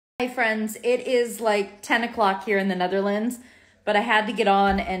Hi friends, it is like 10 o'clock here in the Netherlands, but I had to get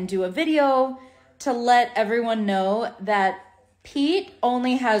on and do a video to let everyone know that Pete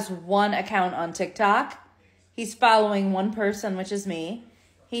only has one account on TikTok. He's following one person, which is me.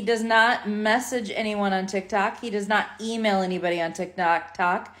 He does not message anyone on TikTok. He does not email anybody on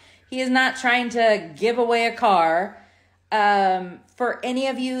TikTok. He is not trying to give away a car. For any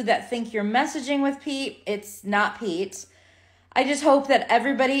of you that think you're messaging with Pete, it's not Pete. I just hope that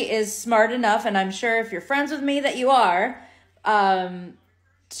everybody is smart enough, and I'm sure if you're friends with me that you are,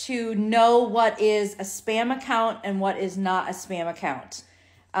 to know what is a spam account and what is not a spam account.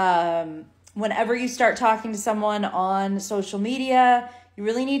 Whenever you start talking to someone on social media, you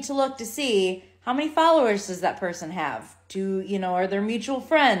really need to look to see how many followers does that person have. Are there mutual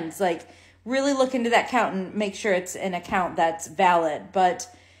friends? Like, really look into that account and make sure it's an account that's valid.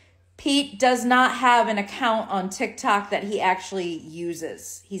 But Pete does not have an account on TikTok that he actually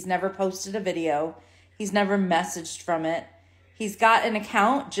uses. He's never posted a video. He's never messaged from it. He's got an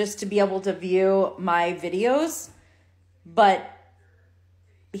account just to be able to view my videos, but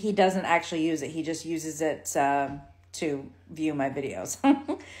he doesn't actually use it. He just uses it to view my videos.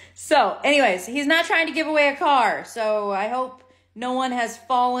 So anyways, he's not trying to give away a car. So I hope no one has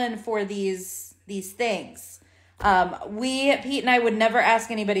fallen for these things. Pete and I would never ask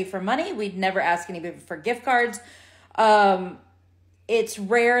anybody for money. We'd never ask anybody for gift cards. It's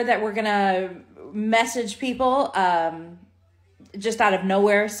rare that we're going to message people, just out of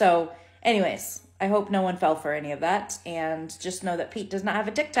nowhere. So anyways, I hope no one fell for any of that. And just know that Pete does not have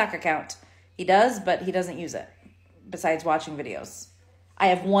a TikTok account. He does, but he doesn't use it besides watching videos. I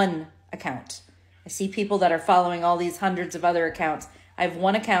have one account. I see people that are following all these hundreds of other accounts. I have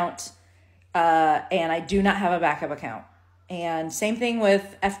one account. And I do not have a backup account. And same thing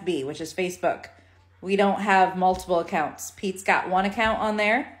with FB, which is Facebook. We don't have multiple accounts. Pete's got one account on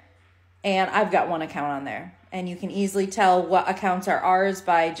there, and I've got one account on there. And you can easily tell what accounts are ours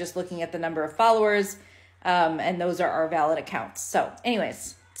by just looking at the number of followers, and those are our valid accounts. So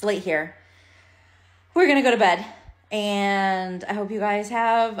anyways, it's late here. We're going to go to bed, and I hope you guys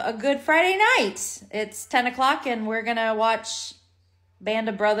have a good Friday night. It's 10 o'clock, and we're going to watch Band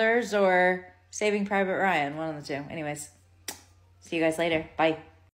of Brothers or Saving Private Ryan, one of the two. Anyways, see you guys later. Bye.